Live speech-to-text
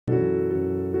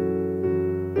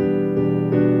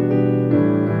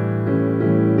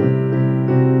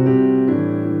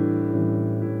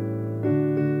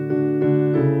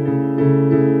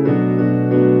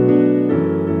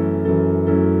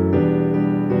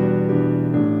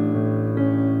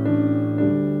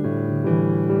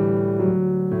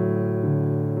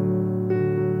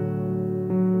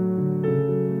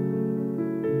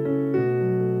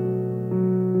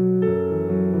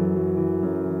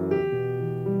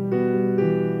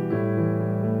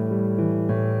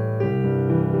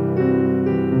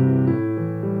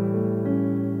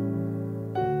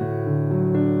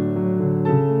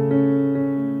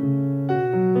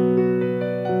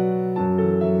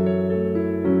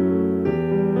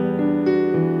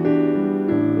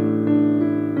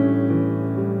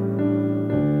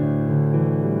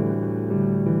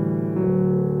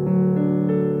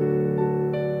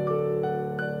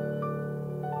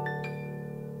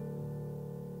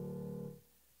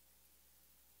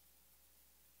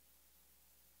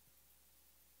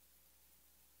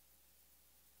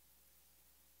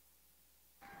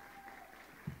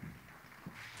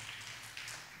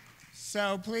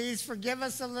So please forgive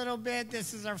us a little bit.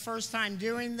 This is our first time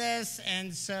doing this,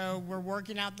 and so we're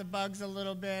working out the bugs a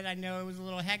little bit. I know it was a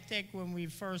little hectic when we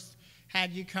first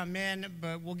had you come in,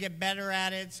 but we'll get better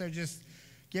at it. So just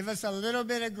give us a little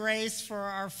bit of grace for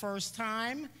our first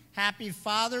time. Happy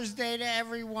Father's Day to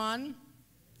everyone.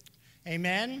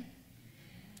 Amen.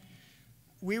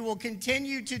 We will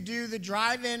continue to do the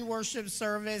drive-in worship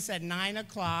service at 9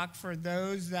 o'clock for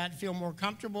those that feel more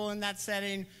comfortable in that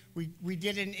setting. We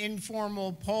did an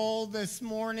informal poll this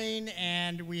morning,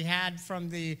 and we had from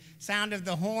the sound of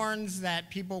the horns that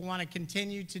people want to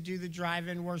continue to do the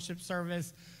drive-in worship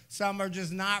service. Some are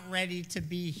just not ready to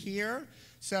be here.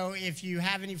 So if you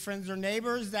have any friends or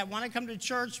neighbors that want to come to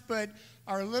church but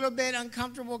are a little bit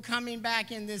uncomfortable coming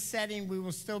back in this setting, we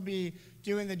will still be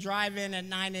doing the drive-in at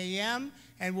 9 a.m.,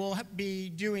 and we'll be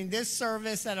doing this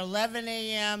service at 11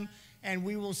 a.m., and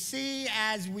we will see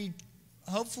as we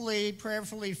hopefully,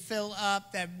 prayerfully fill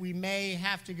up that we may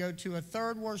have to go to a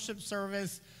third worship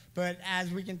service, but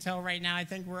as we can tell right now, I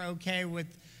think we're okay with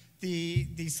the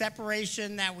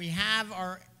separation that we have.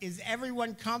 Is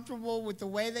everyone comfortable with the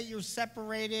way that you're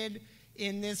separated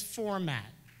in this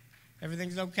format?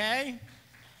 Everything's okay?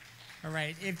 All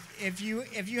right. If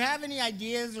you have any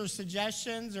ideas or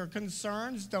suggestions or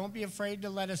concerns, don't be afraid to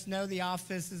let us know. The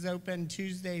office is open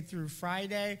Tuesday through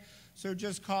Friday, so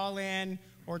just call in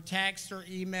or text or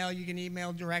email. You can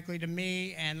email directly to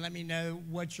me and let me know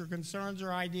what your concerns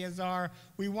or ideas are.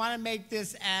 We want to make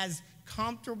this as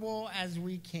comfortable as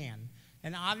we can.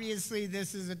 And obviously,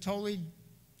 this is a totally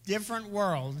different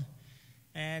world.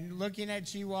 And looking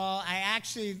at you all, I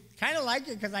actually kind of like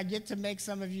it because I get to make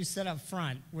some of you sit up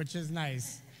front, which is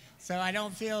nice. So I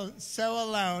don't feel so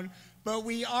alone. But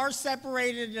we are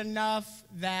separated enough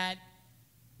that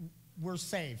we're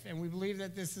safe. And we believe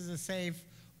that this is a safe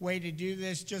way to do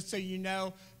this. Just so you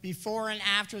know, before and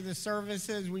after the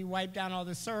services, we wipe down all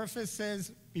the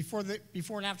surfaces. Before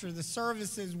and after the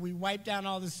services, we wipe down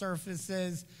all the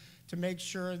surfaces to make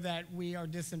sure that we are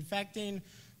disinfecting.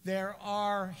 There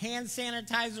are hand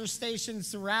sanitizer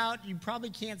stations throughout. You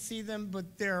probably can't see them,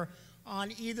 but they're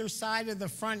on either side of the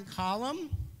front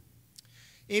column.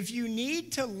 If you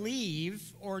need to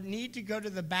leave or need to go to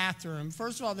the bathroom,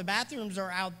 first of all, the bathrooms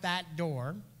are out that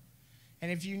door.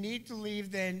 And if you need to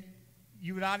leave, then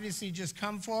you would obviously just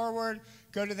come forward,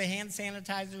 go to the hand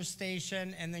sanitizer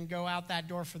station, and then go out that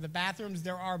door for the bathrooms.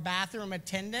 There are bathroom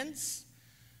attendants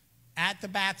at the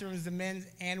bathrooms, the men's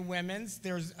and women's.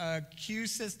 There's a queue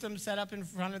system set up in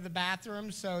front of the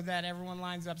bathroom so that everyone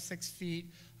lines up 6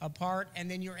 feet apart,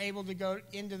 and then you're able to go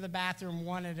into the bathroom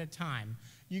one at a time.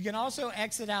 You can also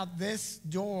exit out this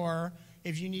door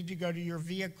if you need to go to your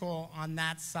vehicle on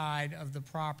that side of the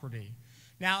property.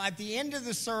 Now, at the end of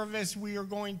the service, we are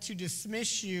going to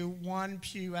dismiss you one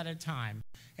pew at a time.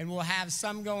 And we'll have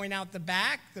some going out the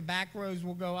back. The back rows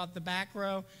will go out the back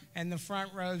row, and the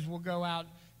front rows will go out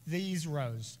these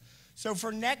rows. So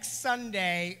for next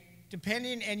Sunday,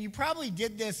 depending, and you probably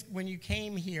did this when you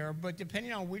came here, but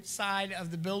depending on which side of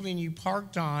the building you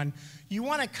parked on, you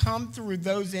want to come through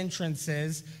those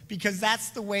entrances because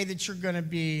that's the way that you're going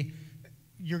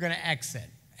to exit.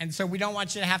 And so we don't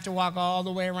want you to have to walk all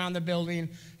the way around the building.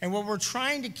 And what we're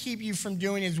trying to keep you from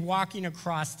doing is walking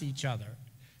across each other.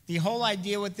 The whole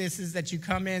idea with this is that you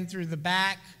come in through the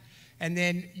back, and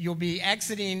then you'll be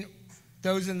exiting.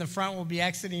 Those in the front will be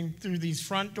exiting through these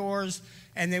front doors,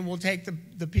 and then we'll take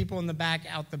the people in the back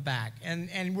out the back.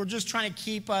 And we're just trying to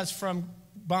keep us from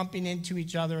bumping into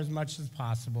each other as much as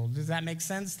possible. Does that make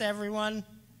sense to everyone?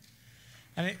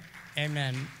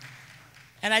 Amen.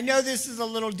 And I know this is a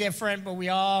little different, but we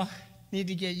all need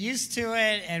to get used to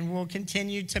it, and we'll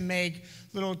continue to make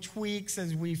little tweaks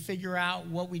as we figure out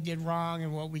what we did wrong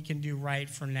and what we can do right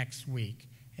for next week.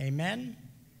 Amen?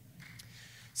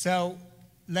 So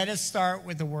let us start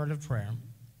with a word of prayer.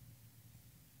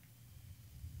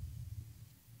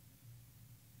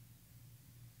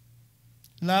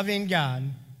 Loving God,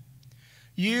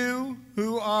 you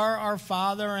who are our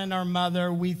Father and our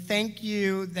Mother, we thank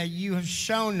you that you have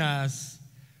shown us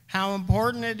how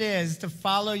important it is to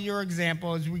follow your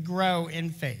example as we grow in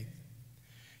faith.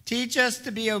 Teach us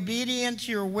to be obedient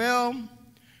to your will,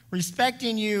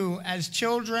 respecting you as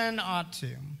children ought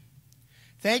to.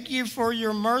 Thank you for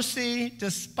your mercy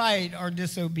despite our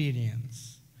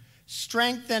disobedience.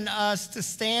 Strengthen us to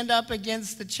stand up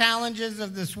against the challenges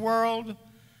of this world,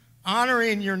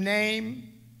 honoring your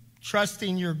name,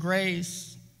 trusting your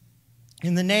grace.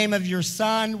 In the name of your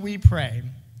Son, we pray.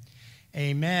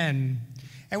 Amen.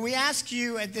 And we ask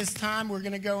you at this time, we're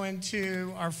going to go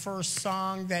into our first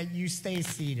song, that you stay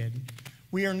seated.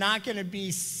 We are not going to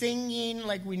be singing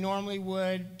like we normally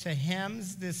would to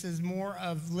hymns. This is more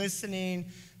of listening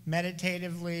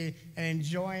meditatively and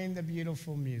enjoying the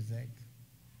beautiful music.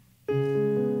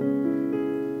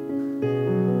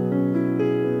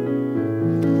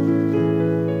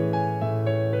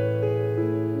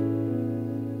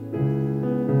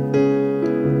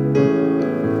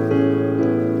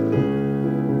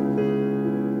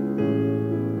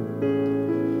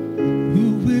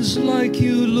 Who is like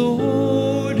you,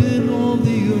 Lord, in all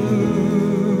the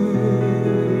earth?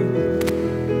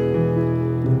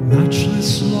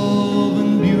 Matchless love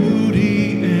and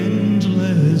beauty,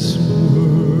 endless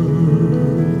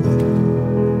worth.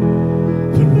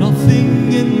 For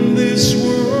nothing in this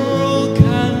world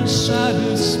can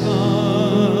satisfy.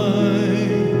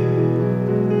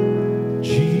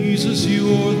 Jesus,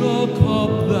 you're the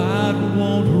cup that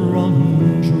won't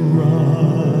run dry.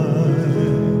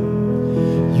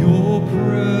 Your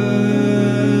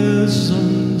presence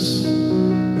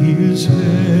is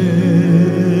heaven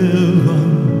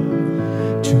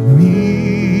to me.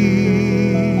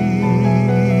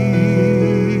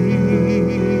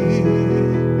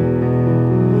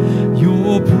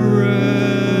 Your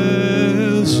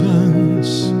presence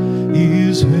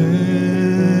is heaven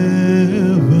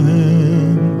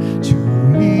to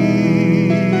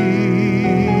me.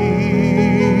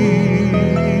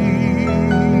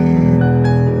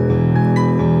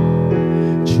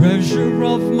 Treasure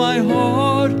of my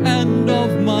heart and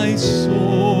of my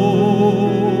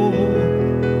soul,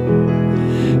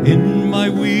 in my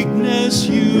weakness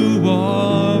you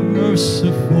are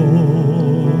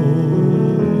merciful.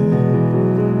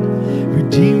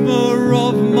 Redeemer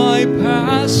of my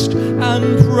past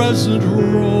and present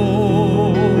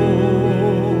role,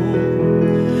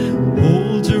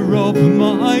 holder of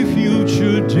my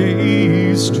future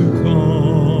days to come.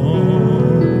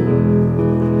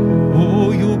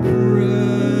 Oh, your presence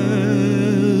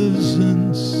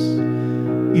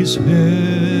is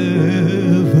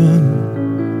heaven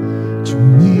to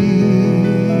me.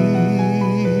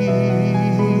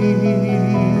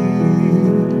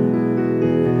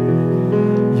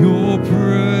 Your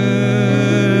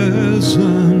presence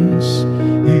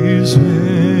is heaven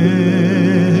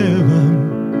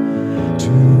to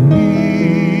me.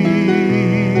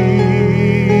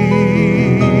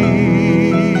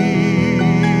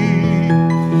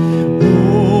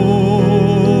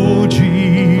 Oh,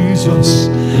 Jesus,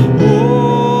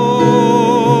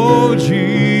 oh,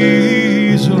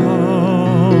 Jesus,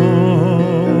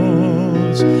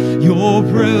 your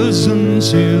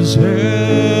presence is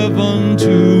heaven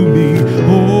to me.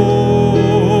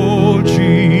 Oh,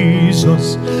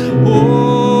 Jesus,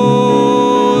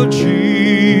 oh,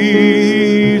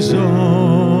 Jesus,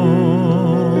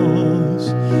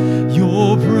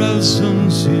 your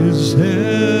presence is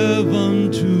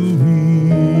heaven to me.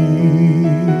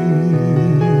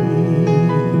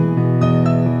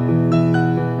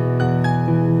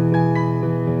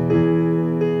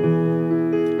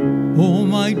 All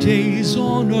my days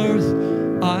on earth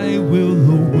I will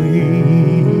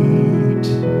await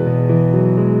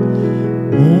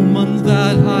moment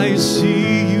that I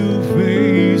see you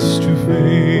face to face.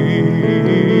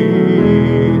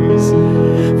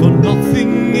 For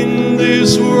nothing in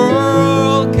this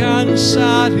world can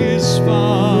satisfy.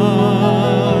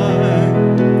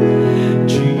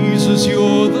 Jesus,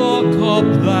 you're the cup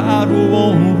that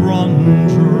won't run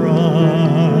dry.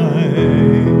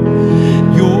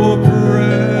 Your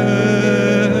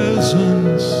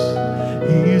presence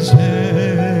is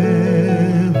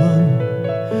heaven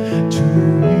to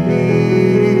me.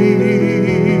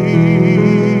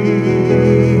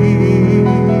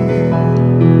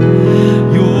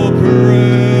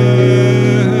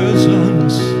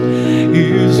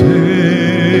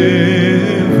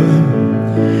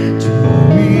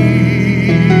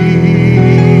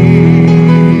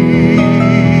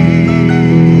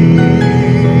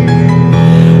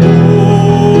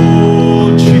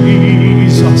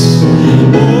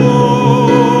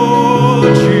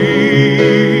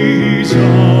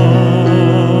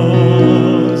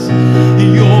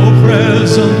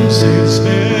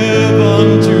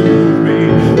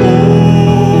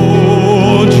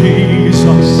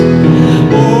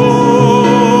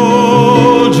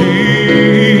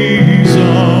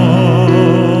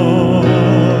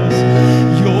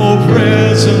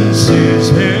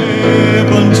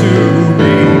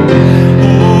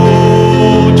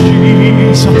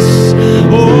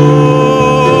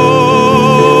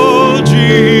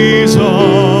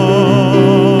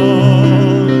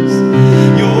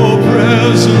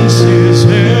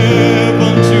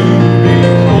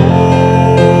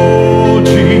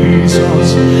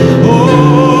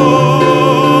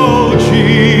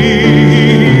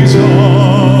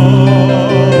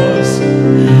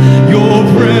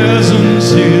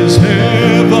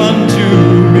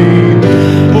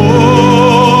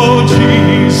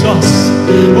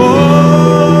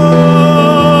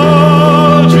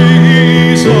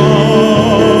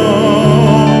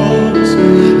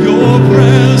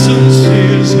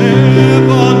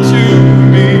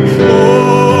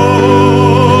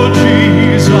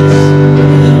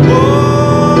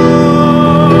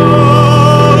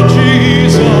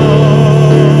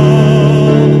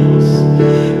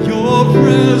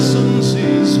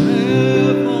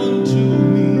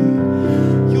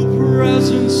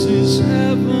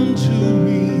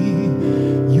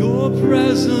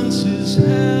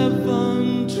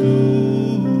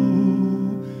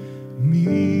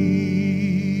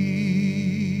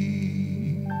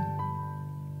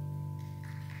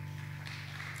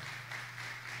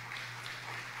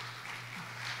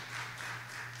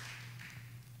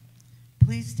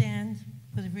 Please stand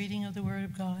for the reading of the Word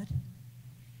of God.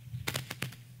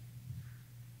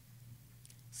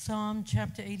 Psalm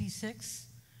chapter 86,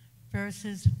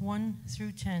 verses 1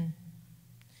 through 10.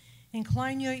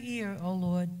 Incline your ear, O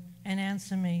Lord, and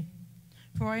answer me,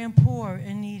 for I am poor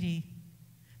and needy.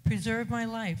 Preserve my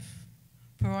life,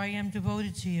 for I am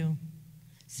devoted to you.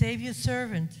 Save your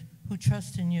servant who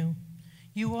trusts in you.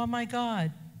 You are my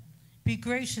God. Be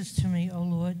gracious to me, O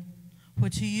Lord, for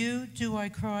to you do I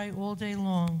cry all day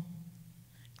long.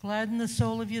 Gladden the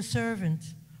soul of your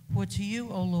servant, for to you,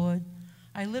 O Lord,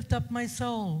 I lift up my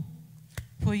soul.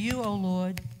 For you, O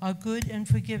Lord, are good and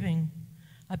forgiving,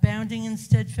 abounding in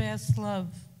steadfast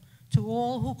love to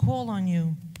all who call on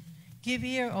you. Give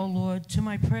ear, O Lord, to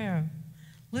my prayer.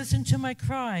 Listen to my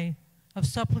cry of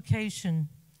supplication.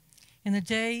 In the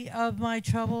day of my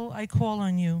trouble I call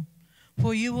on you,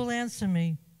 for you will answer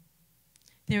me.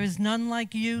 There is none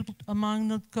like you among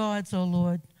the gods, O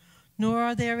Lord, nor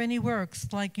are there any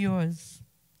works like yours.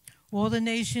 All the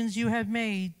nations you have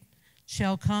made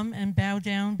shall come and bow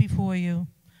down before you,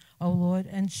 O Lord,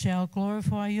 and shall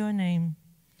glorify your name.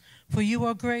 For you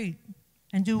are great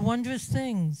and do wondrous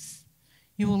things.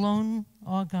 You alone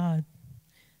are God.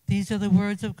 These are the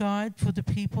words of God for the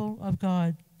people of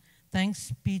God.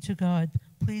 Thanks be to God.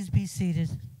 Please be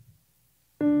seated.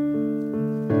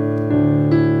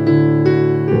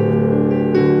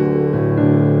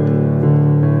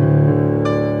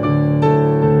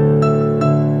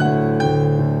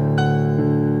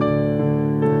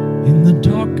 In the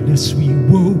darkness we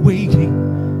were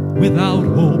waiting, without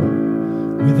hope,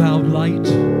 without light,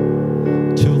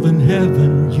 till in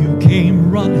heaven you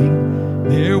came running.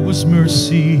 There was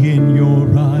mercy in your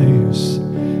eyes.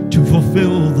 To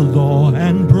fulfill the law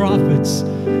and prophets,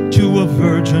 to a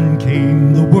virgin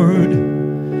came the word.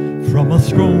 From a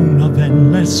throne of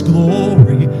endless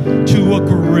glory, to a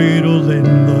cradle in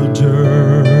the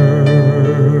dirt.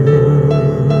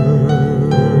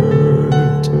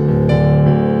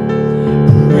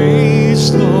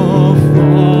 Praise the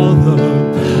Father,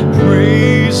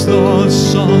 praise the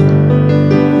Son,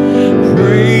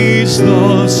 praise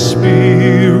the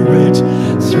Spirit,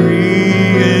 three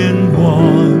in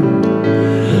one.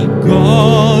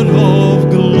 God of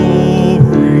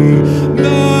glory,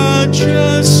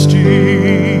 majesty,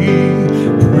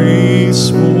 praise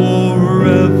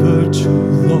forever to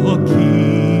the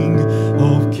King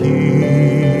of Kings.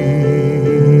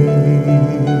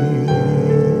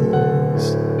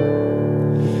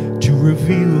 To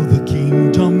reveal the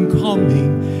kingdom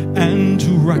coming and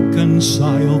to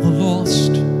reconcile the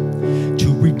lost,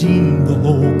 to redeem the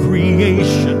whole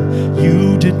creation,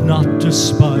 you did not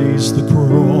despise the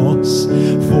cross.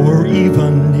 For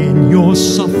even in your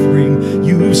suffering,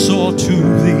 you saw to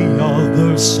the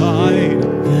other side.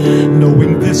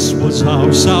 Knowing this was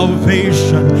our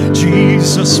salvation,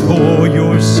 Jesus, for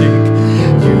your sake,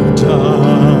 you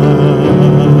died.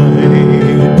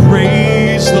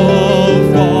 Praise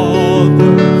the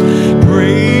Father,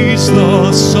 praise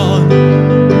the Son,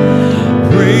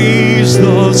 praise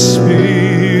the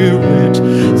Spirit,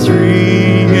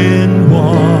 three in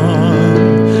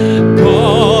one.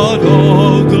 God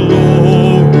of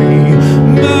glory,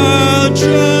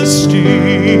 majesty,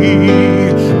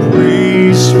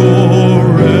 praise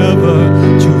forever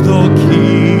to the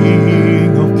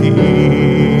King of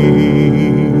Kings.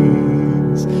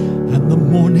 And the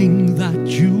morning that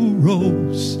you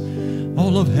rose,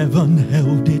 all of heaven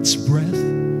held its breath.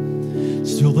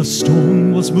 Still the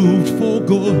stone was moved for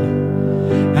good,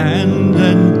 and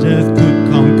then death could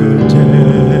conquer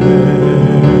death.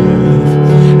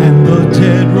 And the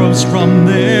dead rose from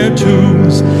their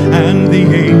tombs, and the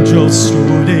angels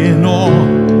stood in awe.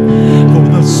 For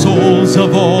the souls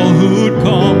of all who'd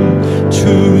come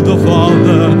to the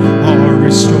Father are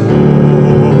restored.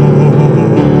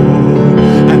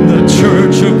 And the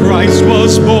church of Christ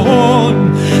was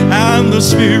born, and the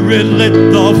Spirit lit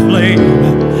the flame.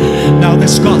 Now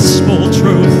this gospel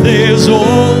truth is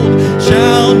old,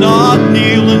 shall not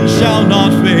kneel and shall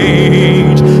not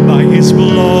fade. By his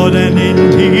blood and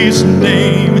in his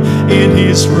name, in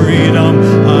his freedom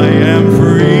I am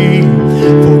free.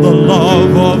 For the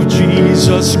love of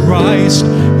Jesus Christ,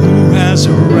 who has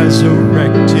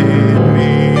resurrected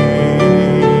me.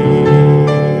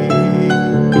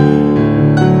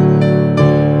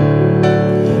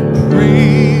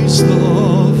 Praise the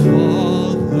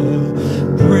Father,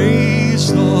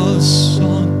 praise the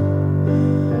Son,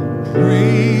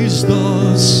 praise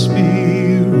the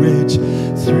Spirit,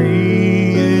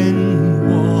 three in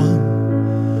one.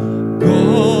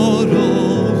 God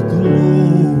of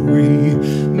glory,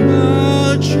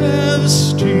 majesty,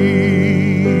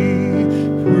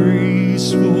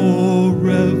 praise for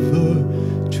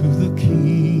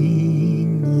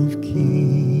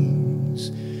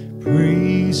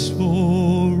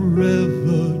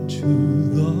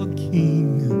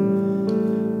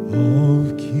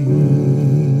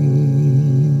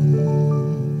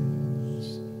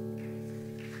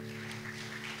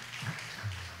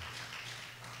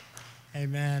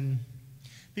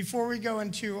Before we go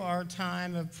into our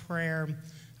time of prayer,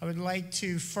 I would like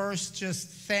to first just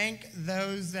thank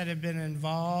those that have been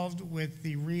involved with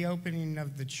the reopening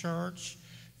of the church.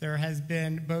 There has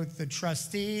been both the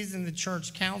trustees and the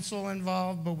church council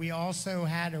involved, but we also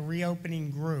had a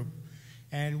reopening group.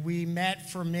 And we met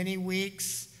for many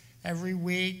weeks, every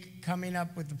week, coming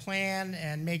up with a plan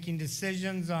and making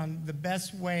decisions on the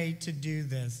best way to do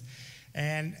this.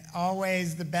 And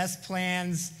always the best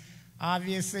plans,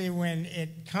 obviously, when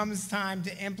it comes time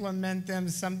to implement them,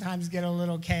 sometimes get a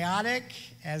little chaotic,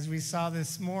 as we saw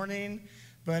this morning.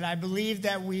 But I believe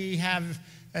that we have,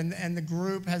 and the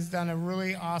group has done a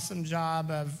really awesome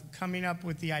job of coming up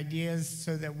with the ideas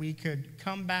so that we could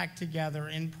come back together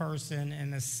in person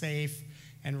in a safe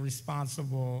and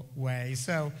responsible way.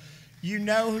 So you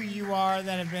know who you are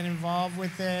that have been involved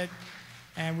with it.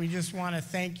 And we just want to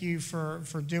thank you for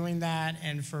doing that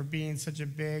and for being such a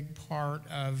big part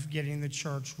of getting the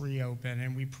church reopened.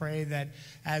 And we pray that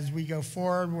as we go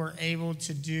forward, we're able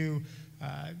to do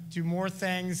more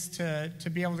things to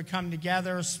be able to come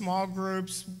together. Small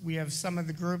groups. We have some of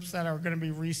the groups that are going to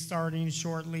be restarting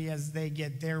shortly as they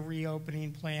get their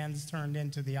reopening plans turned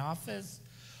into the office.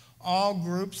 All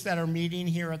groups that are meeting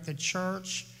here at the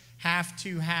church have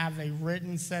to have a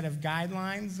written set of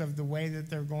guidelines of the way that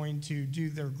they're going to do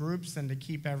their groups and to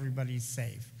keep everybody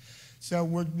safe. So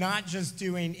we're not just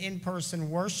doing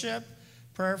in-person worship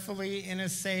prayerfully in a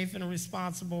safe and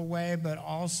responsible way, but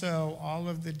also all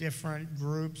of the different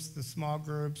groups, the small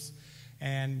groups.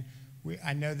 And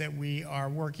I know that we are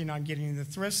working on getting the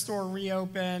thrift store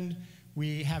reopened.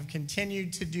 We have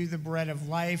continued to do the Bread of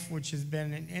Life, which has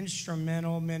been an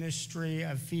instrumental ministry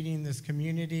of feeding this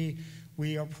community.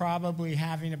 We are probably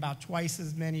having about twice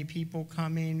as many people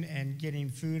coming and getting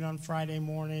food on Friday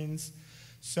mornings.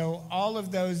 So all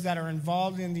of those that are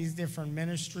involved in these different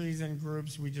ministries and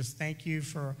groups, we just thank you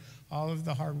for all of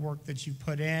the hard work that you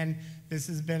put in. This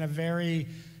has been a very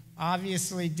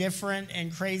obviously different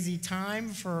and crazy time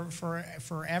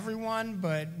for everyone,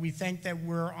 but we think that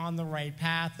we're on the right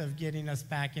path of getting us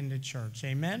back into church.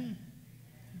 Amen?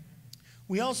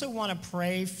 We also want to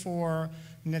pray for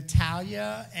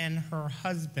Natalia and her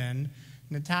husband.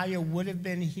 Natalia would have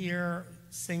been here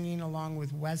singing along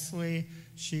with Wesley.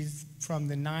 She's from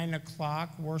the 9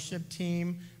 o'clock worship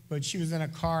team, but she was in a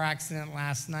car accident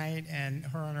last night, and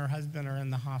her husband are in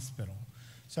the hospital.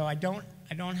 So I don't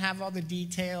have all the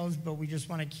details, but we just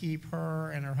want to keep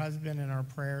her and her husband in our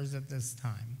prayers at this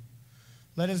time.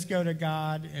 Let us go to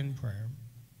God in prayer.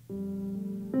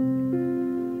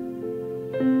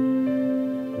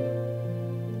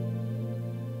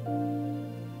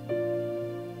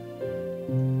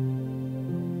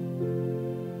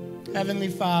 Heavenly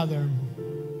Father,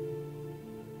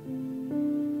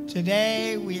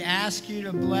 today we ask you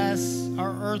to bless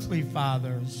our earthly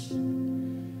fathers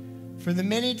for the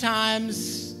many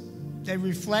times they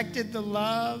reflected the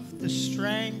love, the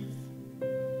strength,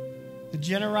 the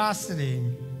generosity,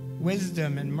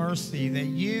 wisdom, and mercy that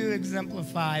you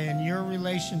exemplify in your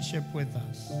relationship with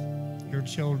us, your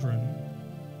children.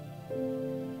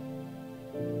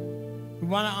 We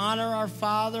want to honor our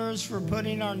fathers for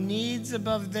putting our needs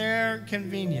above their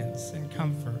convenience and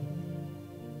comfort,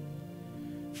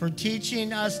 for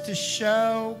teaching us to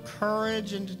show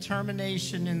courage and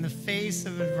determination in the face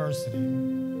of adversity,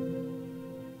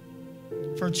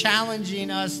 for challenging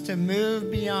us to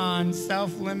move beyond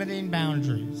self-limiting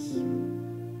boundaries,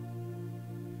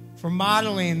 for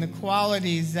modeling the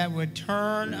qualities that would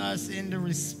turn us into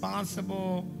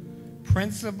responsible,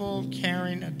 principled,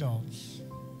 caring adults.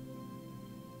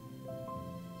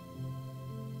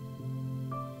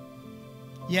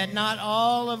 Yet not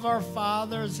all of our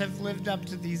fathers have lived up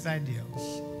to these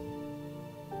ideals.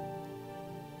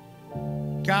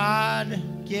 God,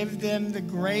 give them the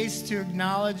grace to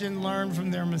acknowledge and learn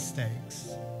from their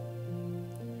mistakes.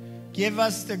 Give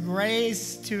us the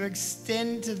grace to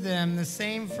extend to them the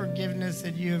same forgiveness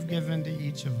that you have given to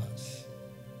each of us.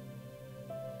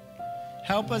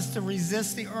 Help us to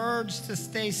resist the urge to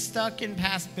stay stuck in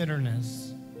past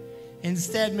bitterness,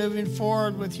 instead moving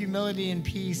forward with humility and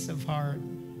peace of heart.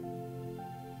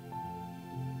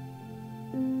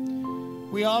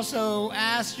 We also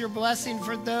ask your blessing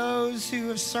for those who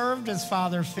have served as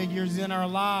father figures in our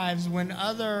lives when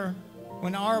our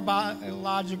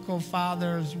biological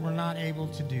fathers were not able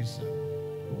to do so.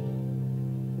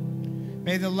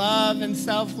 May the love and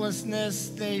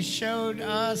selflessness they showed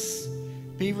us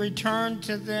be returned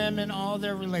to them in all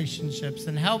their relationships,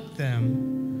 and help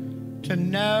them to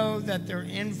know that their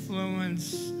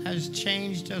influence has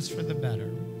changed us for the better.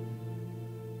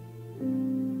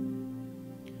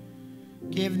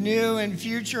 Give new and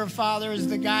future fathers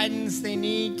the guidance they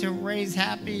need to raise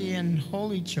happy and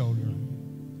holy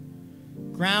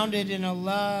children, grounded in a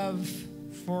love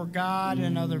for God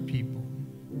and other people.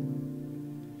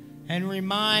 And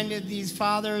remind these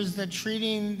fathers that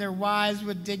treating their wives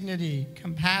with dignity,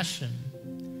 compassion,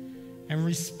 and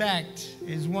respect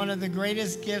is one of the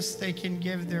greatest gifts they can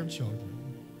give their children.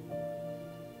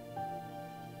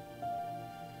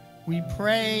 We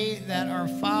pray that our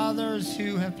fathers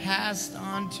who have passed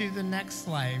on to the next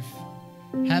life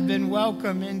have been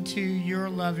welcomed into your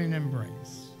loving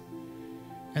embrace,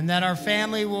 and that our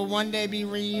family will one day be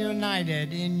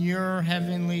reunited in your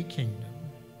heavenly kingdom.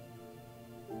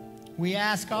 We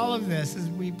ask all of this as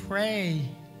we pray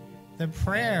the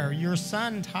prayer your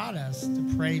Son taught us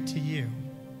to pray to you.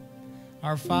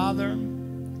 Our Father,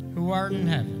 who art in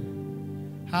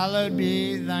heaven, hallowed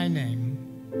be thy name.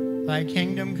 Thy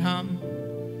kingdom come,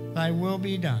 thy will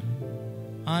be done,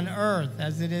 on earth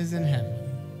as it is in heaven.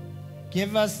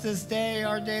 Give us this day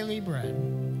our daily bread,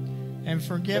 and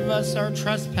forgive us our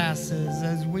trespasses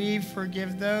as we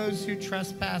forgive those who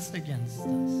trespass against us.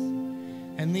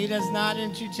 And lead us not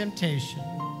into temptation,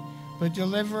 but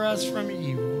deliver us from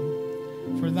evil.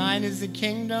 For thine is the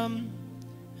kingdom,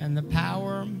 and the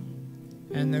power,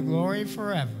 and the glory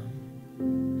forever.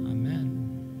 Amen.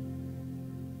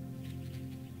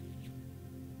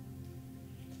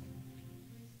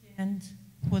 And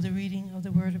for the reading of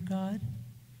the Word of God.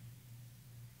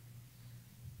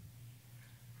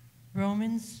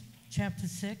 Romans chapter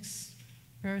 6,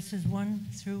 verses 1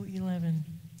 through 11.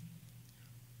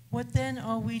 What then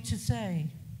are we to say?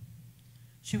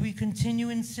 Should we continue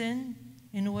in sin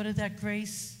in order that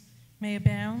grace may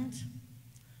abound?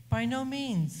 By no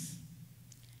means.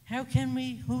 How can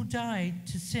we who died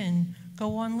to sin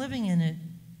go on living in it?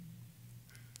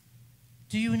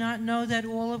 Do you not know that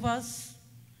all of us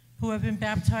who have been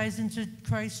baptized into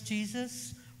Christ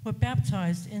Jesus were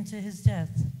baptized into his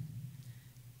death?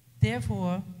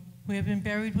 Therefore, we have been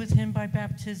buried with him by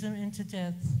baptism into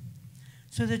death,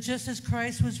 so that just as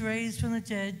Christ was raised from the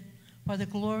dead by the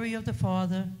glory of the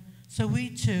Father, so we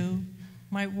too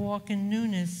might walk in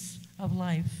newness of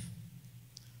life.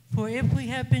 For if we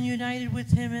have been united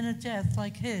with him in a death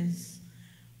like his,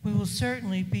 we will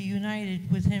certainly be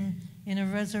united with him in a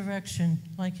resurrection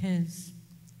like his.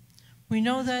 We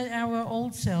know that our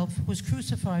old self was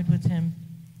crucified with him,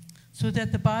 so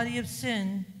that the body of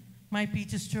sin might be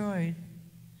destroyed,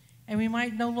 and we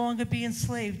might no longer be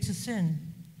enslaved to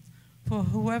sin. For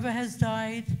whoever has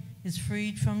died is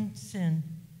freed from sin.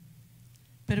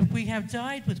 But if we have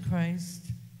died with Christ,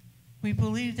 we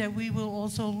believe that we will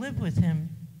also live with him.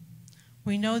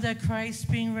 We know that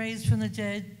Christ, being raised from the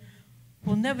dead,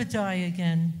 will never die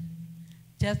again.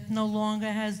 Death no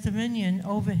longer has dominion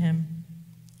over him.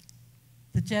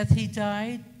 The death he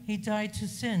died to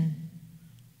sin,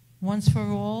 once for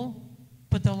all,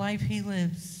 but the life he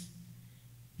lives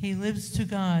to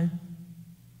God.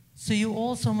 So you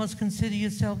also must consider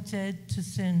yourself dead to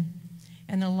sin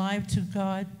and alive to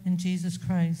God in Jesus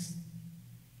Christ.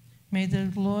 May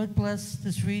the Lord bless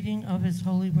this reading of his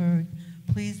holy word.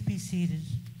 Please be seated.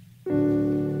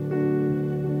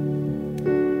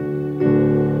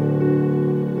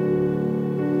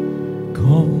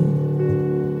 Come,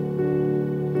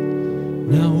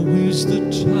 now is the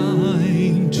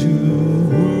time to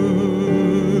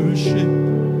worship.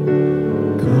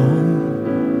 Come,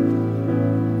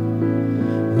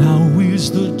 now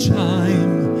is the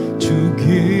time to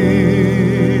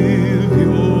give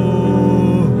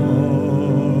your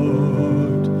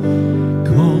heart.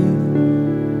 Come,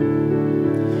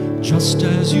 just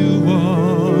as you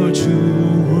are to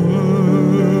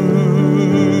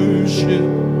worship.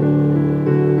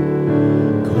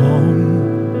 Come,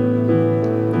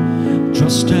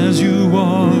 just as you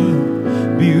are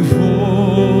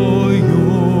before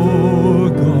your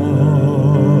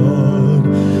God.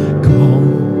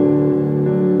 Come,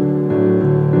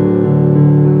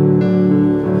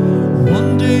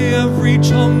 one day every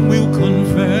tongue will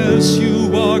confess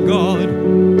you are God.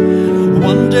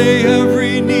 One day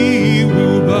every knee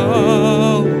will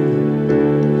bow.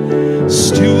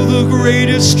 Still the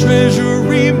greatest treasure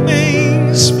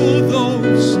remains for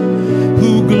those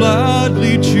who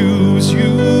gladly choose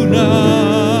you now.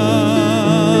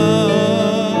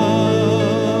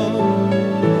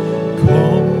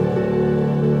 Come,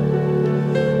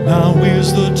 now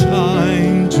is the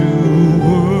time to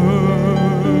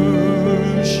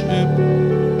worship.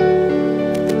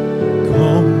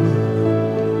 Come,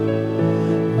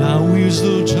 now is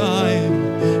the time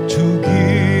to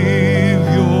give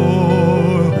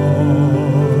your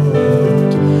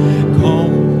heart.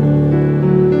 Come,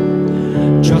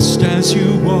 just as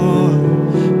you are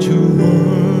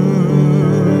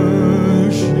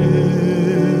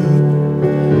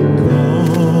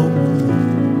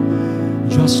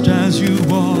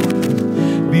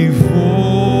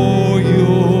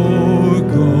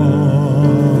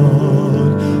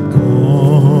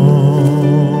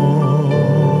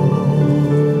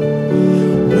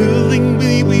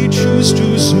choose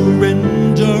to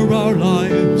surrender our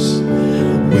lives.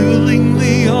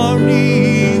 Willingly our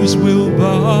knees will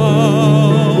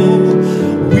bow.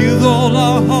 With all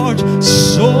our heart,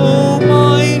 soul,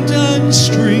 mind, and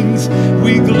strength,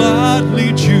 we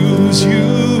gladly choose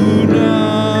you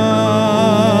now.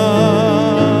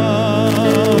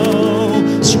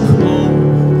 So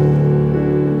come,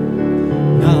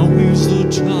 now is the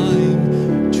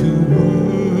time to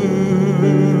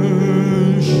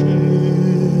worship.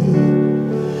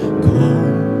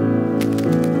 Come,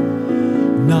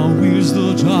 now is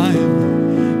the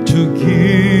time to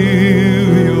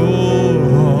give your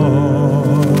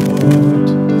heart.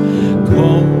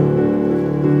 Come,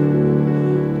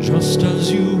 just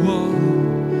as you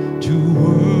are, to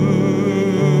worship.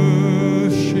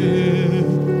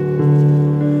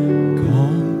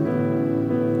 Come,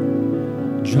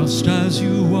 just as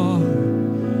you are,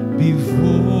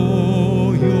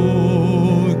 before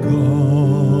your God.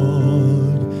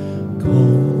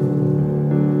 Come,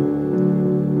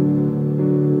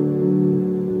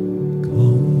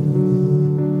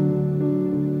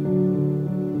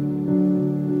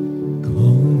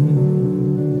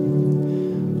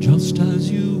 just as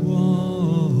you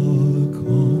are,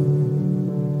 come.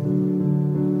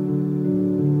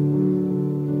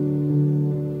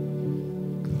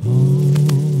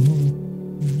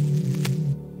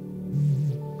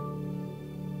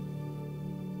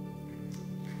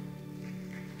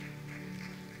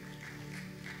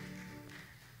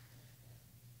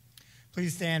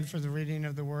 Please stand for the reading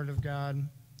of the Word of God.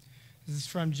 This is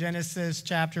from Genesis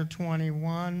chapter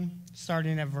 21,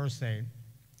 starting at verse 8.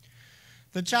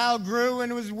 The child grew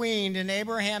and was weaned, and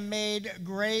Abraham made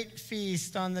great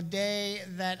feast on the day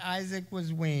that Isaac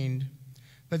was weaned.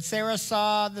 But Sarah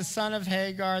saw the son of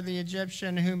Hagar, the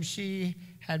Egyptian, whom she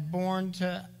had borne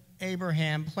to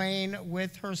Abraham, playing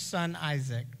with her son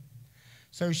Isaac.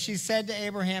 So she said to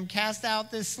Abraham, "Cast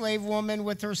out this slave woman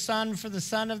with her son, for the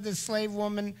son of this slave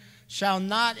woman shall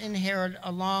not inherit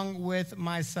along with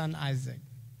my son Isaac."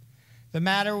 The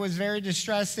matter was very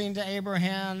distressing to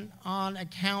Abraham on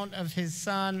account of his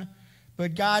son.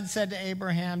 But God said to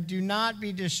Abraham, "Do not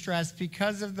be distressed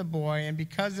because of the boy and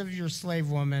because of your slave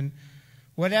woman.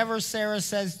 Whatever Sarah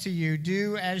says to you,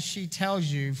 do as she tells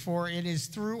you, for it is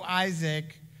through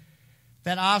Isaac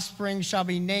that offspring shall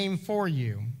be named for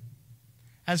you.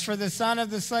 As for the son of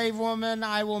the slave woman,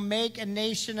 I will make a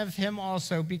nation of him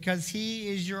also, because he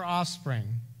is your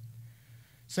offspring."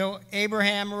 So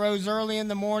Abraham rose early in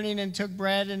the morning and took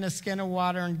bread and a skin of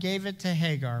water and gave it to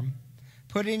Hagar,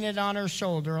 putting it on her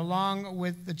shoulder along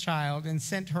with the child, and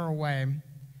sent her away.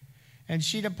 And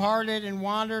she departed and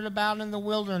wandered about in the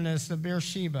wilderness of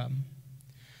Beersheba.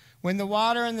 When the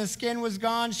water and the skin was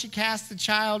gone, she cast the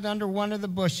child under one of the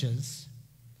bushes.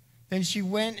 Then she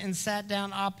went and sat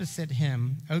down opposite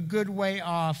him, a good way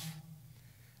off,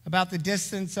 about the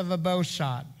distance of a bow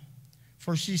shot.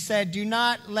 For she said, "Do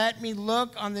not let me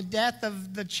look on the death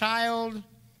of the child."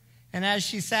 And as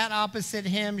she sat opposite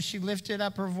him, she lifted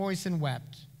up her voice and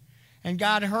wept. And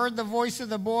God heard the voice of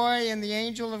the boy, and the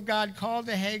angel of God called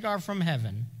to Hagar from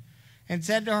heaven and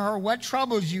said to her, "What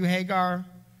troubles you, Hagar?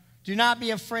 Do not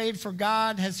be afraid, for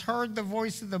God has heard the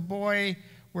voice of the boy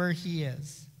where he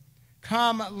is.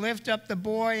 Come, lift up the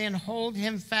boy and hold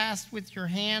him fast with your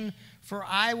hand, for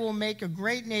I will make a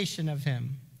great nation of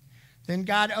him." Then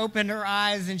God opened her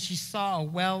eyes, and she saw a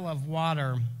well of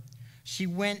water. She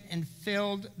went and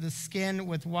filled the skin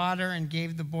with water and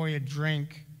gave the boy a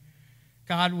drink.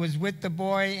 God was with the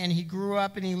boy, and he grew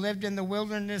up, and he lived in the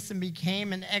wilderness and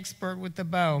became an expert with the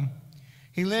bow.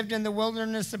 He lived in the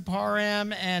wilderness of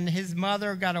Paran, and his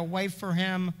mother got a wife for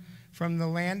him from the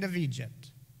land of Egypt.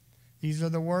 These are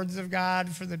the words of God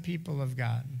for the people of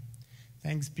God.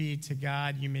 Thanks be to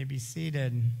God. You may be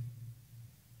seated.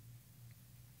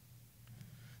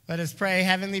 Let us pray.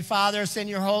 Heavenly Father, send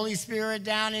your Holy Spirit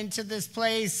down into this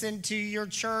place, into your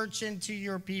church, into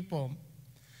your people.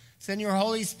 Send your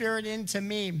Holy Spirit into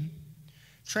me.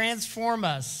 Transform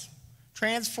us.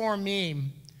 Transform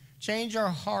me. Change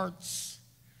our hearts.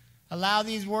 Allow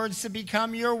these words to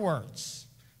become your words,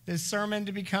 this sermon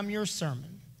to become your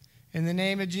sermon. In the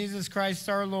name of Jesus Christ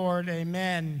our Lord,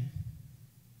 amen.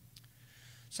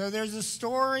 So there's a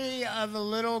story of a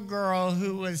little girl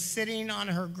who was sitting on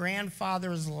her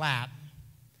grandfather's lap,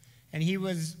 and he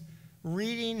was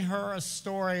reading her a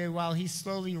story while he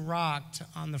slowly rocked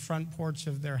on the front porch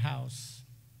of their house.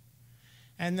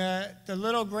 And the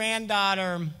little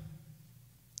granddaughter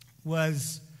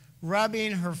was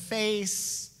rubbing her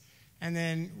face and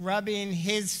then rubbing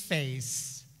his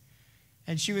face,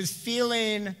 and she was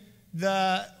feeling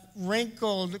the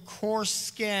wrinkled, coarse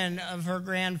skin of her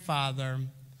grandfather.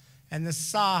 and the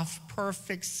soft,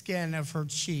 perfect skin of her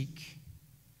cheek.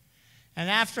 And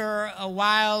after a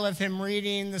while of him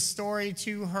reading the story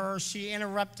to her, she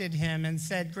interrupted him and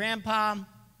said, "Grandpa,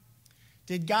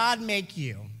 did God make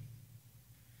you?"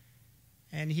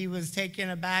 And he was taken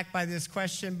aback by this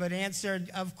question, but answered,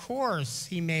 "Of course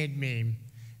he made me,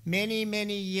 many,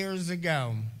 many years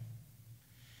ago."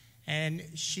 And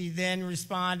she then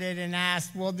responded and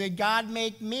asked, "Well, did God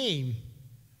make me?"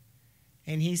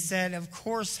 And he said, "Of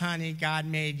course, honey, God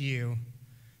made you.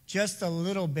 Just a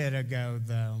little bit ago,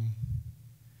 though."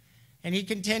 And he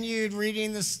continued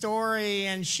reading the story,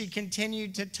 and she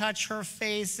continued to touch her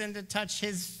face and to touch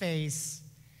his face.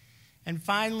 And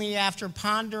finally, after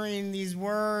pondering these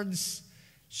words,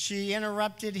 she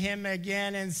interrupted him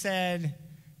again and said,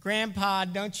 "Grandpa,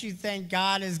 don't you think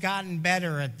God has gotten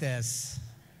better at this?"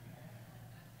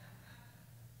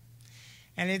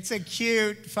 And it's a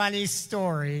cute, funny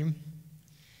story,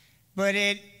 but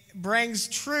it brings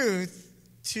truth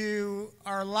to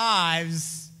our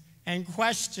lives and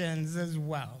questions as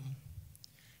well.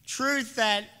 Truth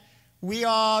that we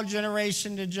all,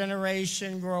 generation to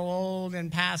generation, grow old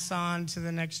and pass on to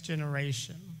the next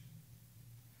generation.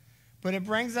 But it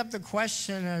brings up the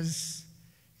question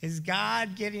is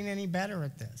God getting any better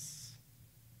at this?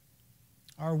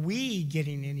 Are we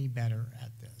getting any better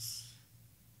at this?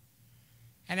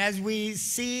 And as we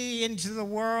see into the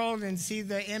world and see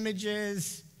the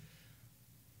images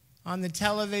on the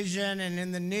television and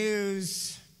in the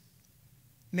news,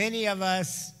 many of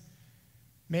us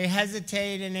may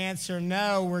hesitate and answer,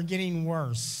 no, we're getting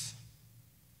worse.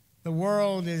 The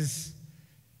world is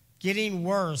getting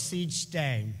worse each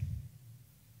day.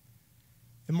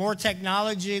 The more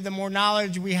technology, the more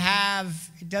knowledge we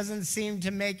have, it doesn't seem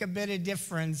to make a bit of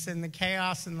difference in the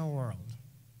chaos in the world.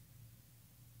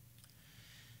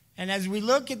 And as we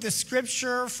look at the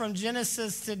scripture from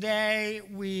Genesis today,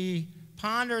 we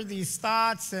ponder these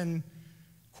thoughts and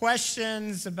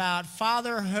questions about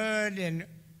fatherhood and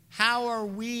how are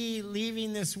we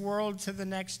leaving this world to the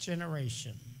next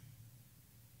generation?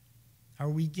 Are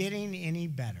we getting any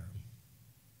better?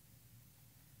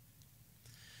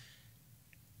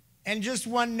 And just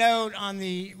one note on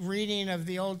the reading of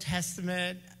the Old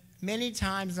Testament. Many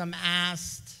times I'm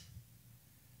asked,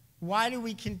 why do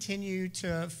we continue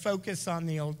to focus on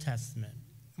the Old Testament?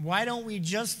 Why don't we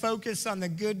just focus on the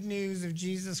good news of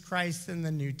Jesus Christ in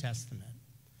the New Testament?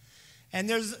 And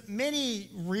there's many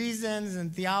reasons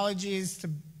and theologies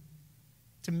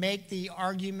to make the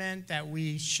argument that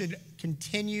we should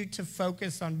continue to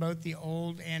focus on both the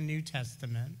Old and New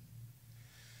Testament.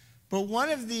 But one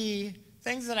of the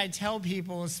things that I tell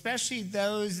people, especially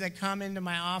those that come into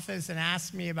my office and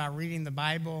ask me about reading the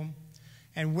Bible,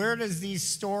 and where does these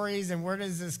stories and where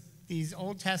does these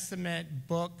Old Testament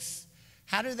books,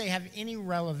 how do they have any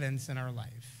relevance in our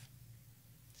life?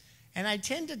 And I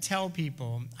tend to tell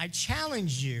people, I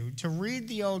challenge you to read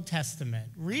the Old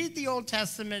Testament. Read the Old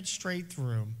Testament straight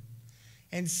through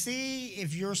and see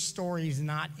if your story is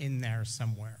not in there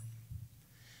somewhere.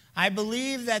 I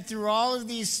believe that through all of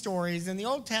these stories, and the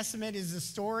Old Testament is the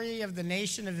story of the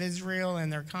nation of Israel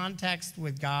and their context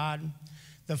with God,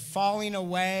 the falling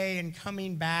away and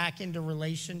coming back into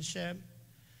relationship.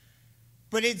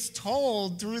 But it's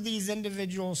told through these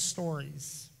individual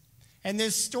stories. And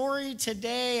this story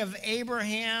today of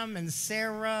Abraham and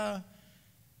Sarah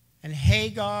and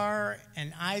Hagar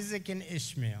and Isaac and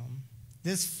Ishmael,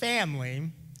 this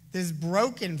family, this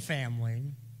broken family,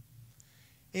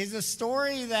 is a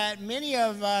story that many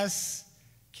of us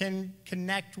can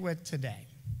connect with today.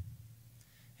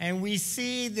 And we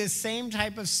see this same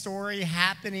type of story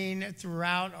happening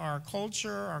throughout our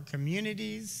culture, our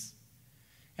communities.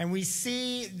 And we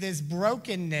see this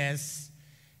brokenness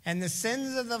and the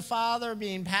sins of the father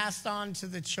being passed on to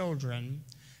the children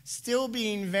still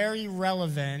being very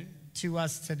relevant to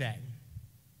us today.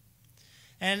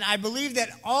 And I believe that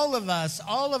all of us,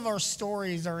 all of our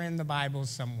stories are in the Bible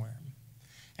somewhere.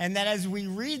 And that as we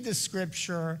read the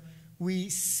scripture, we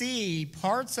see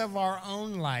parts of our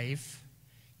own life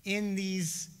in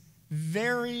these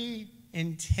very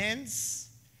intense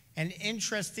and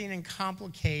interesting and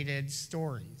complicated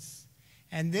stories.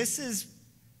 And this is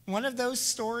one of those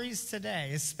stories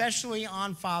today, especially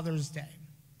on Father's Day.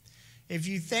 If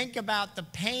you think about the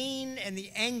pain and the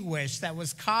anguish that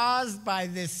was caused by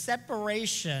this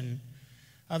separation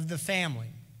of the family.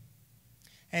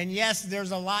 And yes,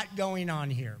 there's a lot going on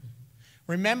here.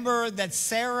 Remember that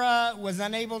Sarah was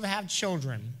unable to have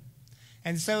children.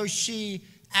 And so she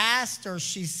asked, or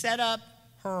she set up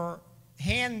her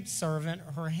handservant,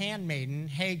 her handmaiden,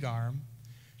 Hagar,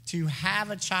 to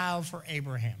have a child for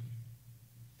Abraham.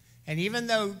 And even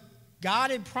though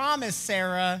God had promised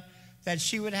Sarah that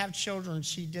she would have children,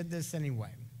 she did this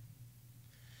anyway.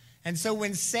 And so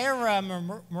when Sarah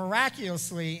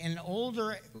miraculously, in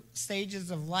older stages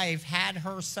of life, had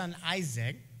her son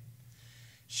Isaac,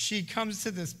 she comes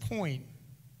to this point.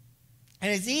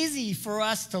 And it's easy for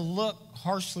us to look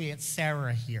harshly at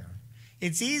Sarah here.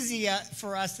 It's easy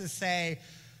for us to say,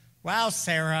 wow,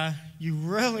 Sarah, you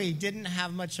really didn't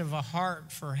have much of a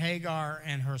heart for Hagar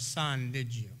and her son,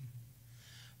 did you?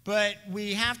 But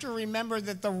we have to remember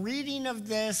that the reading of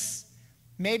this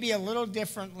may be a little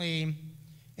differently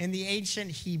in the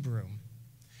ancient Hebrew,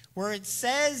 where it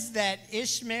says that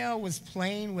Ishmael was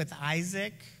playing with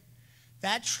Isaac.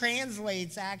 That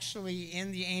translates actually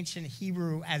in the ancient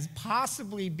Hebrew as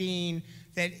possibly being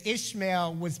that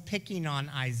Ishmael was picking on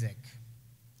Isaac,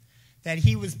 that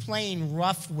he was playing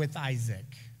rough with Isaac,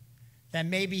 that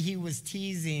maybe he was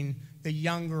teasing the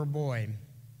younger boy.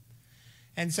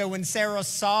 And so when Sarah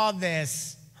saw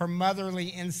this, her motherly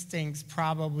instincts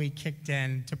probably kicked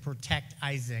in to protect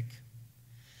Isaac.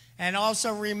 And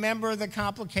also remember the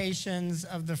complications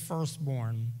of the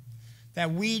firstborn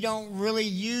that we don't really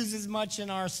use as much in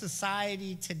our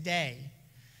society today.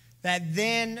 That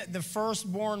then the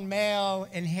firstborn male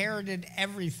inherited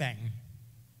everything.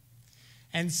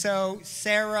 And so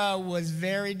Sarah was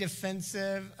very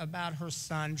defensive about her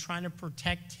son, trying to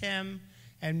protect him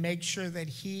and make sure that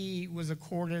he was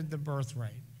accorded the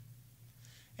birthright.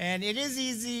 And it is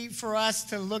easy for us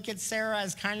to look at Sarah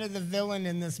as kind of the villain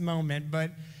in this moment,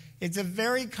 but it's a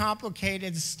very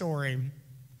complicated story.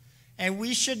 And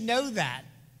we should know that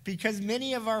because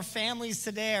many of our families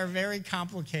today are very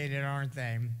complicated, aren't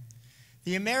they?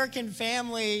 The American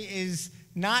family is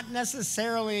not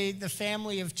necessarily the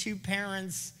family of two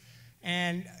parents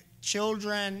and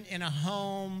children in a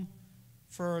home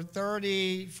for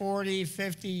 30, 40,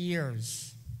 50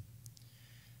 years.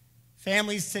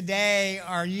 Families today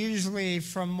are usually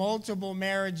from multiple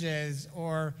marriages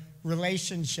or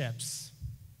relationships,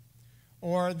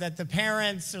 or that the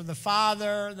parents or the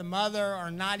father, the mother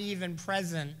are not even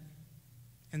present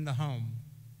in the home.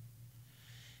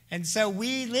 And so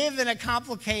we live in a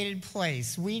complicated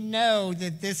place. We know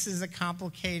that this is a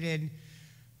complicated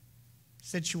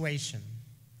situation,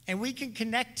 and we can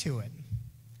connect to it.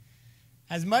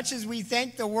 As much as we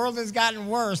think the world has gotten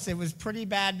worse, it was pretty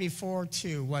bad before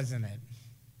too, wasn't it?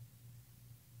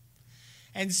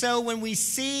 And so when we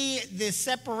see this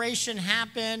separation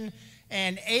happen,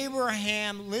 and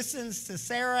Abraham listens to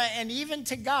Sarah and even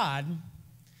to God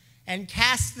and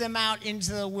casts them out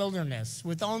into the wilderness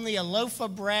with only a loaf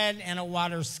of bread and a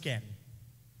water skin.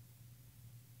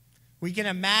 We can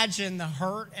imagine the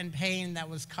hurt and pain that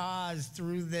was caused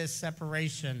through this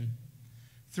separation,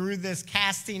 through this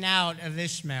casting out of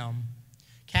Ishmael,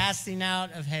 casting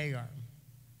out of Hagar.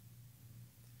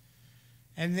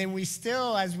 And then we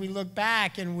still, as we look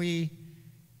back and we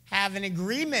have an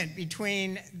agreement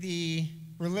between the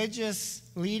religious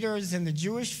leaders in the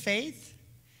Jewish faith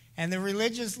and the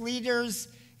religious leaders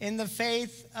in the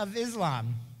faith of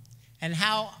Islam. And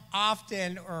how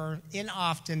often or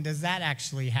inoften does that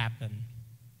actually happen?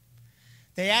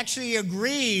 They actually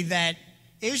agree that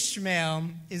Ishmael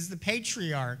is the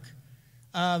patriarch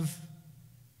of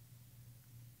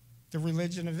the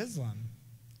religion of Islam.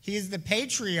 He is the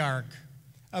patriarch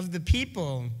of the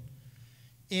people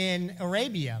in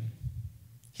Arabia.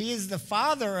 He is the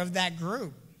father of that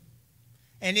group.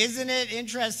 And isn't it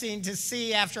interesting to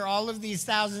see after all of these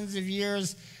thousands of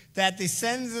years that the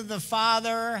sins of the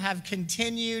father have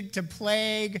continued to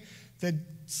plague the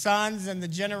sons and the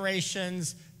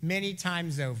generations many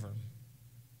times over?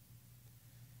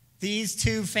 These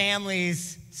two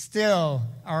families still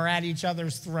are at each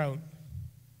other's throat.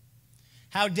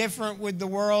 How different would the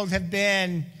world have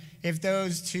been if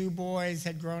those two boys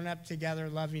had grown up together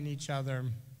loving each other?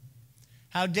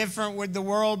 How different would the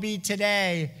world be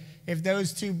today if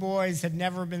those two boys had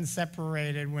never been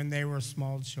separated when they were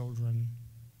small children?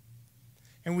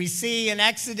 And we see in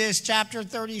Exodus chapter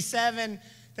 37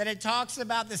 that it talks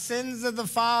about the sins of the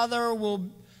father will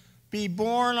be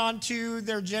born onto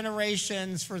their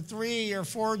generations for 3 or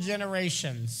 4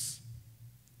 generations.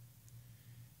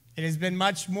 It has been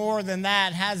much more than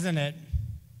that, hasn't it?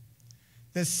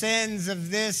 The sins of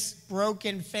this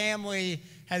broken family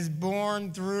has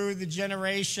borne through the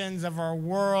generations of our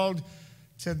world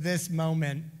to this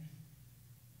moment.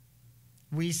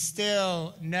 We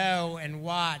still know and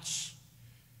watch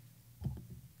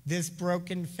this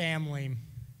broken family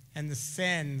and the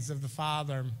sins of the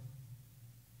father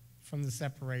from the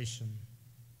separation.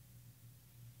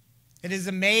 It is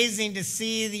amazing to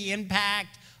see the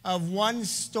impact of one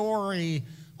story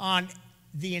on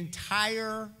the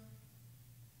entire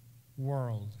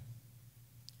world.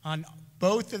 on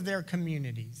both of their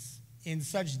communities in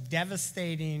such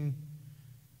devastating,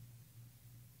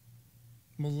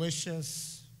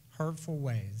 malicious, hurtful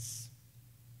ways.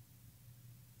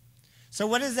 So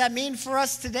what does that mean for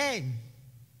us today?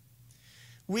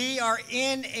 We are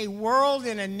in a world,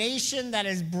 in a nation that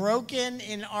is broken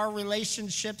in our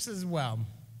relationships as well.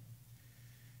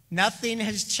 Nothing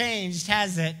has changed,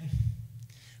 has it?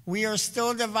 We are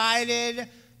still divided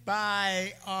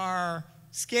by our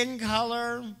skin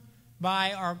color,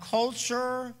 by our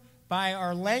culture, by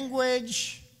our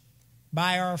language,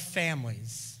 by our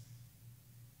families.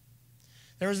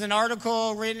 There was an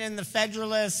article written in the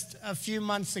Federalist a few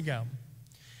months ago,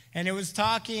 and it was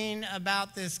talking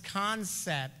about this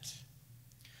concept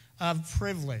of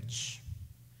privilege.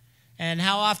 And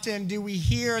how often do we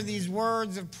hear these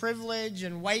words of privilege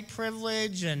and white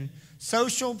privilege and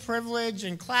social privilege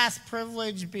and class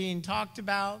privilege being talked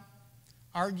about,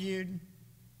 argued?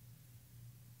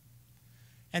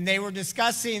 And they were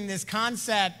discussing this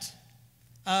concept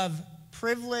of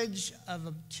privilege of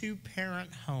a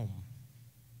two-parent home.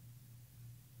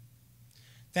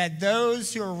 That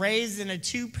those who are raised in a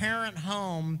two-parent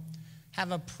home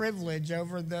have a privilege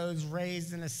over those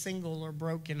raised in a single or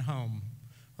broken home,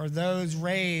 or those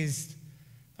raised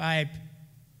by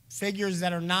figures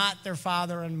that are not their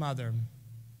father and mother.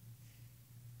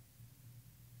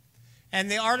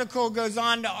 And the article goes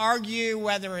on to argue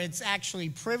whether it's actually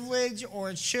privilege or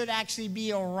it should actually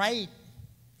be a right.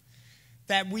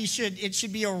 That it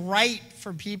should be a right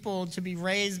for people to be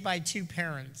raised by two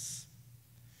parents.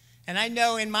 And I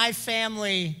know in my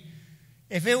family,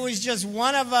 if it was just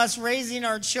one of us raising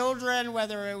our children,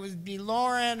 whether it would be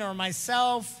Lauren or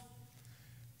myself,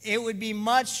 it would be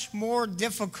much more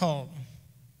difficult.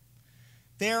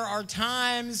 There are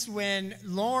times when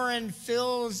Lauren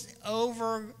fills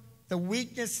over the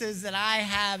weaknesses that I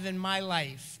have in my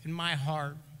life, in my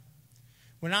heart.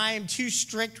 When I am too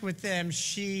strict with them,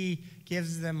 she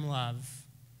gives them love.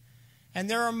 And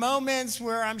there are moments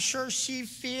where I'm sure she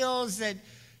feels that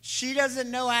she doesn't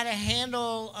know how to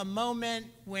handle a moment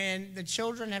when the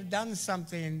children have done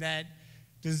something that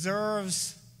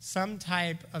deserves some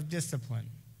type of discipline.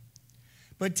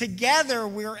 But together,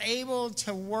 we're able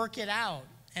to work it out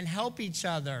and help each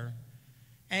other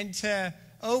and to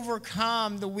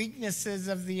overcome the weaknesses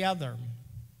of the other.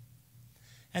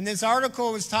 And this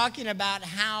article was talking about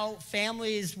how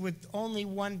families with only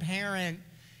one parent,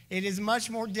 it is much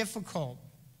more difficult.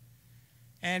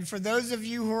 And for those of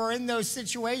you who are in those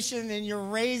situations and you're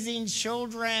raising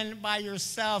children by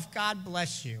yourself, God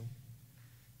bless you.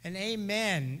 And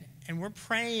amen. And we're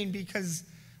praying because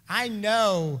I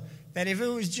know that if it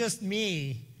was just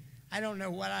me, I don't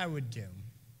know what I would do.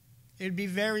 It would be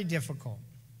very difficult.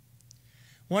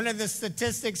 One of the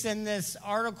statistics in this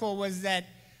article was that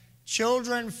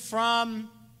children from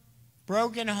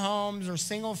broken homes or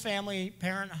single-family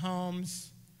parent homes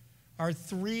are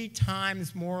 3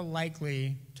 times more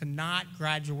likely to not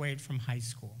graduate from high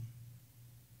school.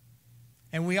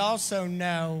 And we also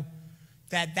know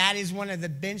that that is one of the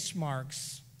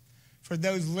benchmarks for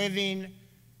those living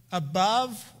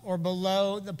above or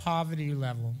below the poverty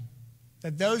level.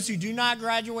 That those who do not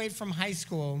graduate from high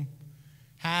school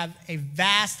have a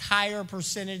vast higher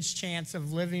percentage chance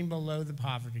of living below the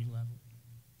poverty level.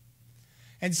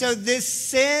 And so this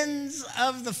sins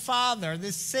of the father,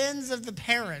 this sins of the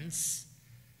parents,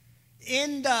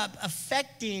 end up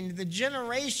affecting the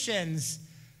generations,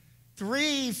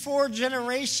 3, 4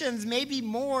 generations, maybe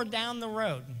more down the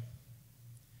road.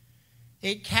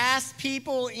 It casts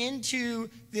people into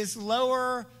this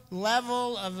lower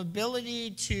level of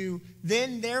ability to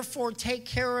then therefore take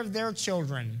care of their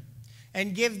children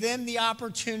and give them the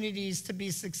opportunities to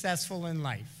be successful in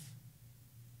life.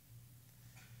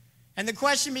 And the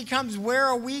question becomes, where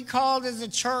are we called as a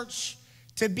church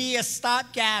to be a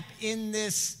stopgap in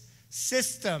this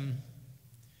system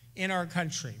in our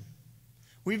country?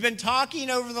 We've been talking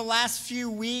over the last few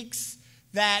weeks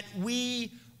that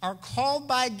we are called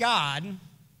by God,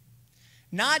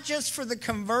 not just for the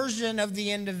conversion of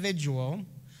the individual,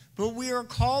 but we are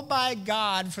called by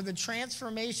God for the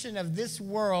transformation of this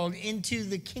world into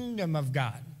the kingdom of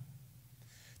God.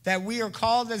 That we are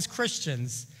called as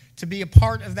Christians to be a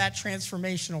part of that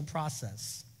transformational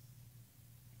process.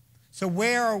 So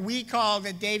where are we called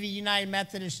at Davie United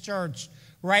Methodist Church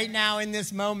right now in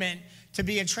this moment to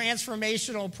be a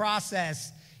transformational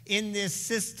process in this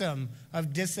system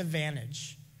of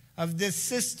disadvantage, of this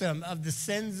system of the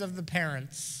sins of the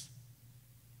parents?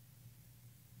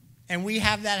 And we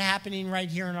have that happening right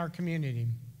here in our community.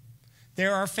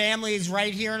 There are families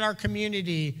right here in our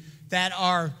community that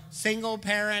are single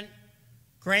parent,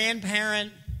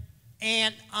 grandparent,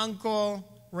 aunt, uncle,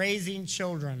 raising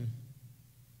children?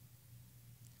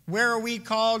 Where are we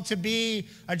called to be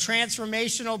a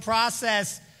transformational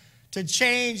process to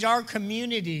change our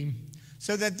community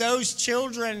so that those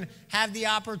children have the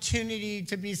opportunity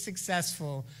to be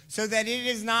successful, so that it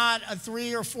is not a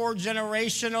 3 or 4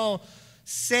 generational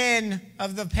sin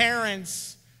of the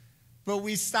parents, but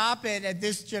we stop it at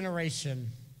this generation,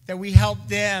 that we help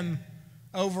them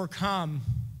overcome.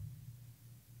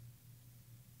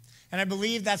 And I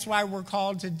believe that's why we're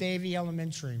called to Davie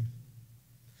Elementary.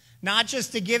 Not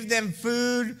just to give them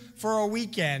food for a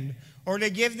weekend or to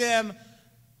give them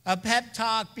a pep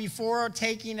talk before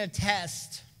taking a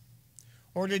test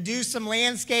or to do some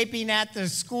landscaping at the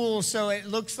school so it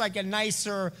looks like a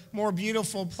nicer, more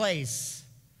beautiful place.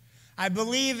 I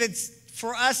believe it's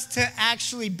for us to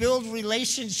actually build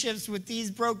relationships with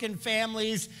these broken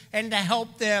families and to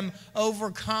help them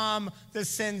overcome the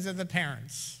sins of the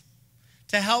parents,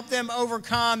 to help them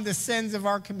overcome the sins of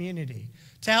our community,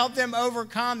 to help them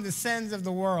overcome the sins of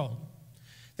the world.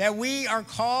 That we are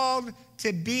called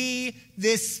to be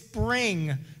this spring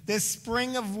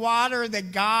of water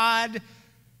that God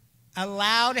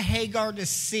allowed Hagar to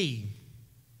see.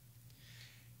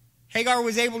 Hagar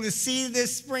was able to see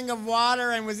this spring of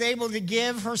water and was able to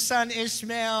give her son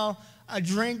Ishmael a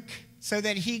drink so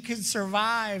that he could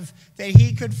survive, that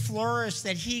he could flourish,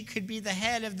 that he could be the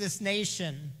head of this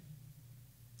nation.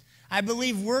 I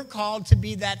believe we're called to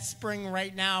be that spring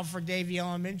right now for Davie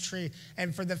Elementary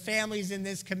and for the families in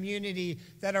this community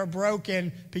that are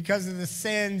broken because of the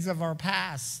sins of our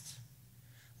past.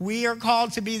 We are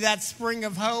called to be that spring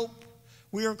of hope.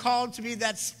 We are called to be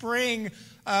that spring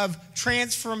of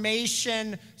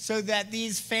transformation so that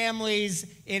these families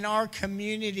in our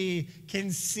community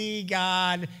can see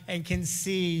God and can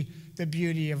see the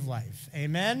beauty of life.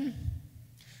 Amen?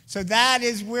 So that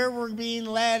is where we're being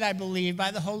led, I believe,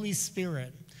 by the Holy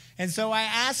Spirit. And so I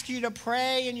ask you to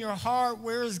pray in your heart,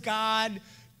 where is God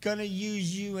going to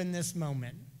use you in this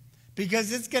moment?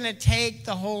 Because it's going to take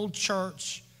the whole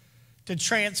church to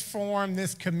transform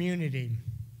this community.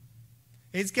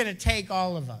 It's going to take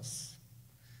all of us.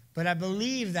 But I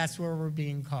believe that's where we're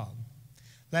being called.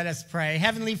 Let us pray.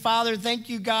 Heavenly Father, thank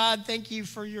you, God. Thank you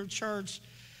for your church.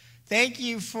 Thank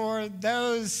you for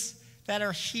those that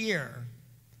are here.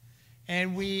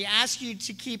 And we ask you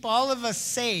to keep all of us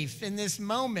safe in this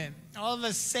moment, all of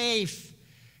us safe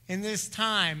in this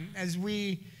time as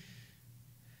we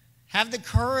have the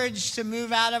courage to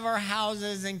move out of our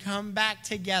houses and come back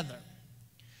together.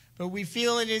 But we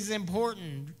feel it is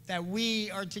important that we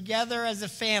are together as a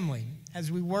family as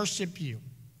we worship you.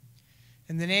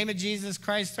 In the name of Jesus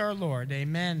Christ our Lord,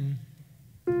 amen.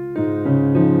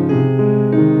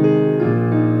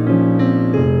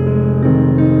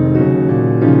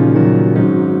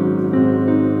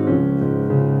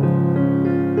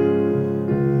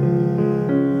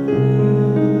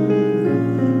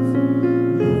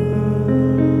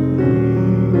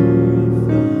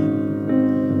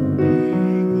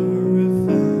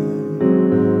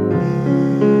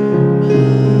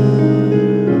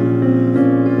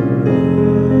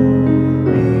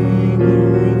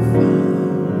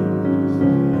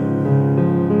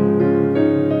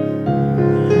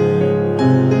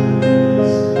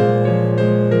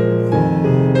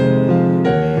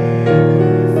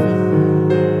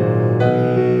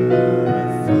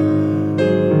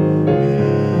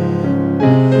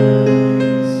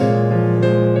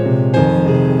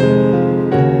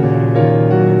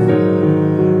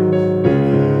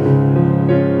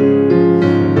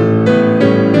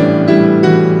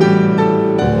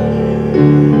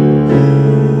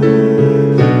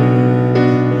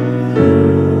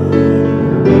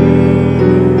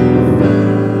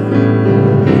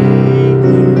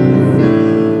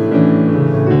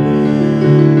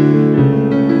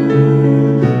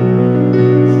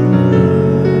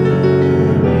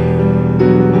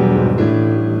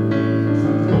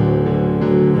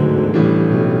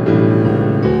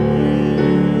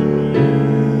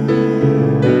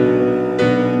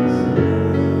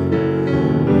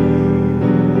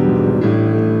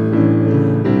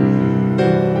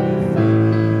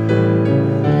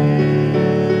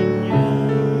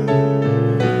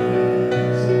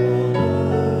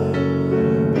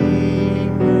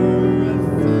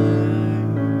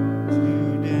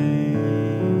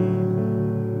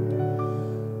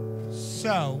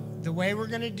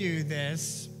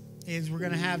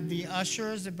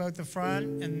 Ushers at both the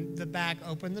front and the back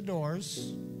open the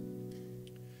doors.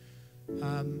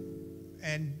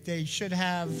 And they should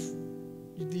have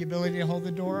the ability to hold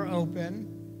the door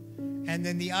open. And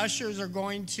then the ushers are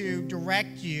going to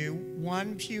direct you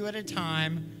one pew at a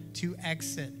time to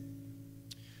exit.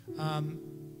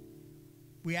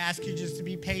 We ask you just to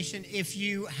be patient. If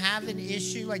you have an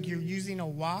issue, like you're using a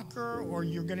walker or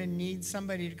you're going to need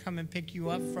somebody to come and pick you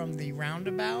up from the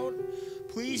roundabout,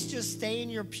 please just stay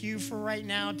in your pew for right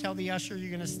now. Tell the usher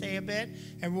you're going to stay a bit,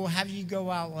 and we'll have you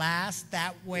go out last.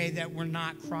 That way that we're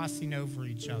not crossing over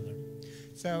each other.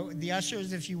 So the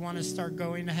ushers, if you want to start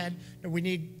going ahead, we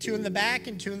need 2 in the back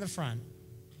and 2 in the front.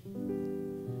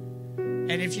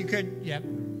 And if you could, yep.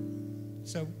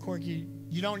 So Corky,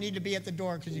 you don't need to be at the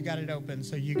door because you got it open,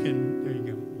 so you can, there you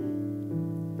go.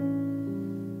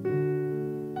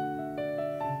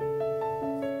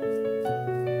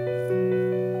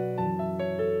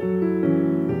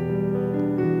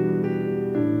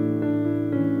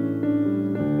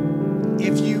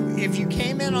 If you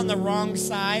came in on the wrong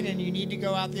side and you need to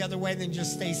go out the other way, then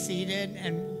just stay seated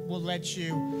and we'll let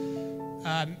you.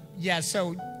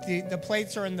 So the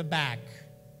plates are in the back.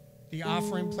 The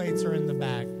offering plates are in the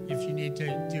back if you need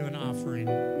to do an offering.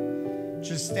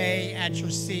 Just stay at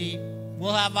your seat.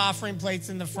 We'll have offering plates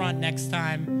in the front next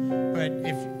time, but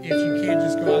if you can't,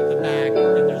 just go out the back,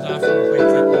 and there's offering plates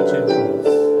at each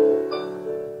entrance.